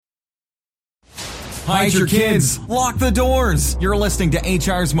Hide your kids. Lock the doors. You're listening to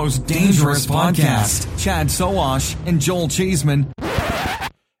HR's most dangerous podcast. Chad Sowash and Joel Cheeseman.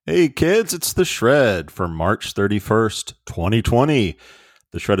 Hey kids, it's The Shred for March 31st, 2020.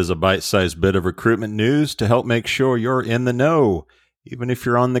 The Shred is a bite-sized bit of recruitment news to help make sure you're in the know, even if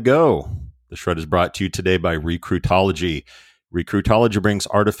you're on the go. The Shred is brought to you today by Recruitology. Recruitology brings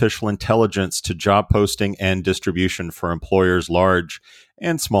artificial intelligence to job posting and distribution for employers large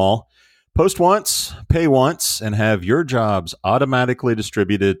and small. Post once, pay once, and have your jobs automatically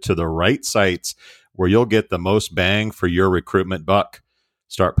distributed to the right sites where you'll get the most bang for your recruitment buck.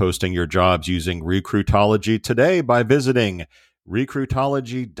 Start posting your jobs using Recruitology today by visiting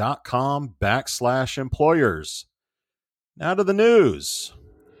recruitology.com/employers. Now to the news.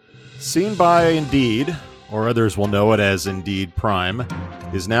 Seen by Indeed, or others will know it as Indeed Prime,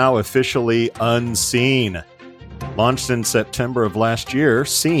 is now officially unseen. Launched in September of last year,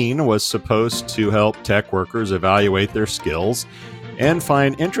 Seen was supposed to help tech workers evaluate their skills and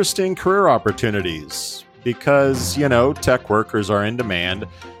find interesting career opportunities because, tech workers are in demand,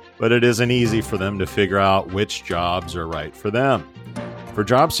 but it isn't easy for them to figure out which jobs are right for them. For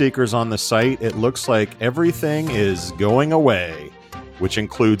job seekers on the site, it looks like everything is going away, which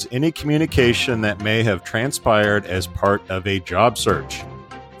includes any communication that may have transpired as part of a job search.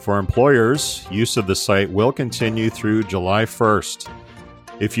 For employers, use of the site will continue through July 1st.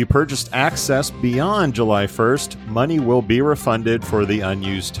 If you purchased access beyond July 1st, money will be refunded for the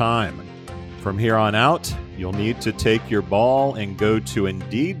unused time. From here on out, you'll need to take your ball and go to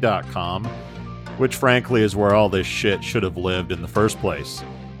Indeed.com, which frankly is where all this shit should have lived in the first place.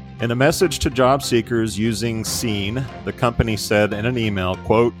 In a message to job seekers using Seen, the company said in an email,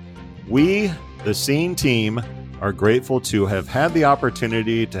 quote, "We, the Seen team, are grateful to have had the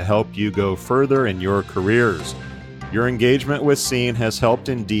opportunity to help you go further in your careers. Your engagement with Seen has helped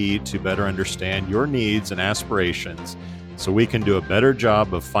Indeed to better understand your needs and aspirations so we can do a better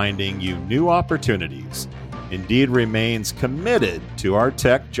job of finding you new opportunities. Indeed remains committed to our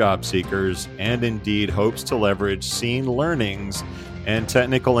tech job seekers, and Indeed hopes to leverage Seen learnings and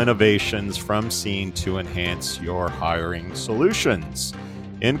technical innovations from Seen to enhance your hiring solutions."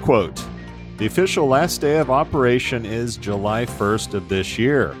 End quote. The official last day of operation is July 1st of this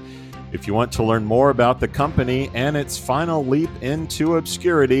year. If you want to learn more about the company and its final leap into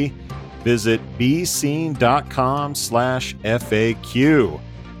obscurity, visit bseen.com/FAQ.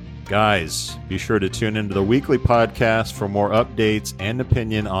 Guys, be sure to tune into the weekly podcast for more updates and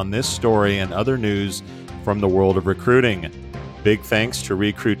opinion on this story and other news from the world of recruiting. Big thanks to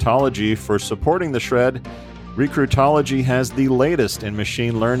Recruitology for supporting The Shred. Recruitology has the latest in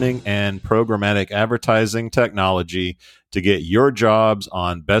machine learning and programmatic advertising technology to get your jobs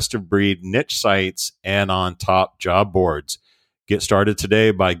on best-of-breed niche sites and on top job boards. Get started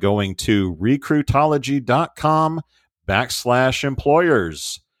today by going to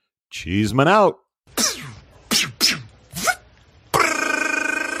recruitology.com/employers. Cheeseman out.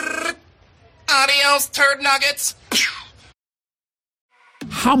 Adios, turd nuggets.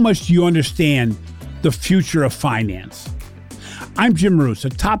 How much do you understand the future of finance? I'm Jim Roos, a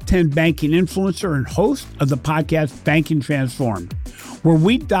top 10 banking influencer and host of the podcast Banking Transformed, where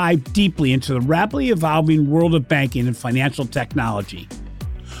we dive deeply into the rapidly evolving world of banking and financial technology.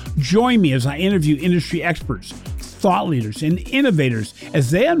 Join me as I interview industry experts, thought leaders, and innovators as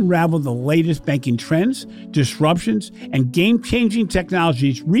they unravel the latest banking trends, disruptions, and game-changing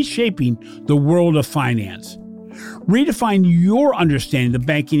technologies reshaping the world of finance. Redefine your understanding of the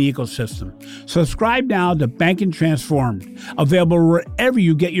banking ecosystem. Subscribe now to Banking Transformed, available wherever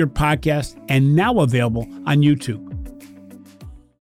you get your podcast and now available on YouTube.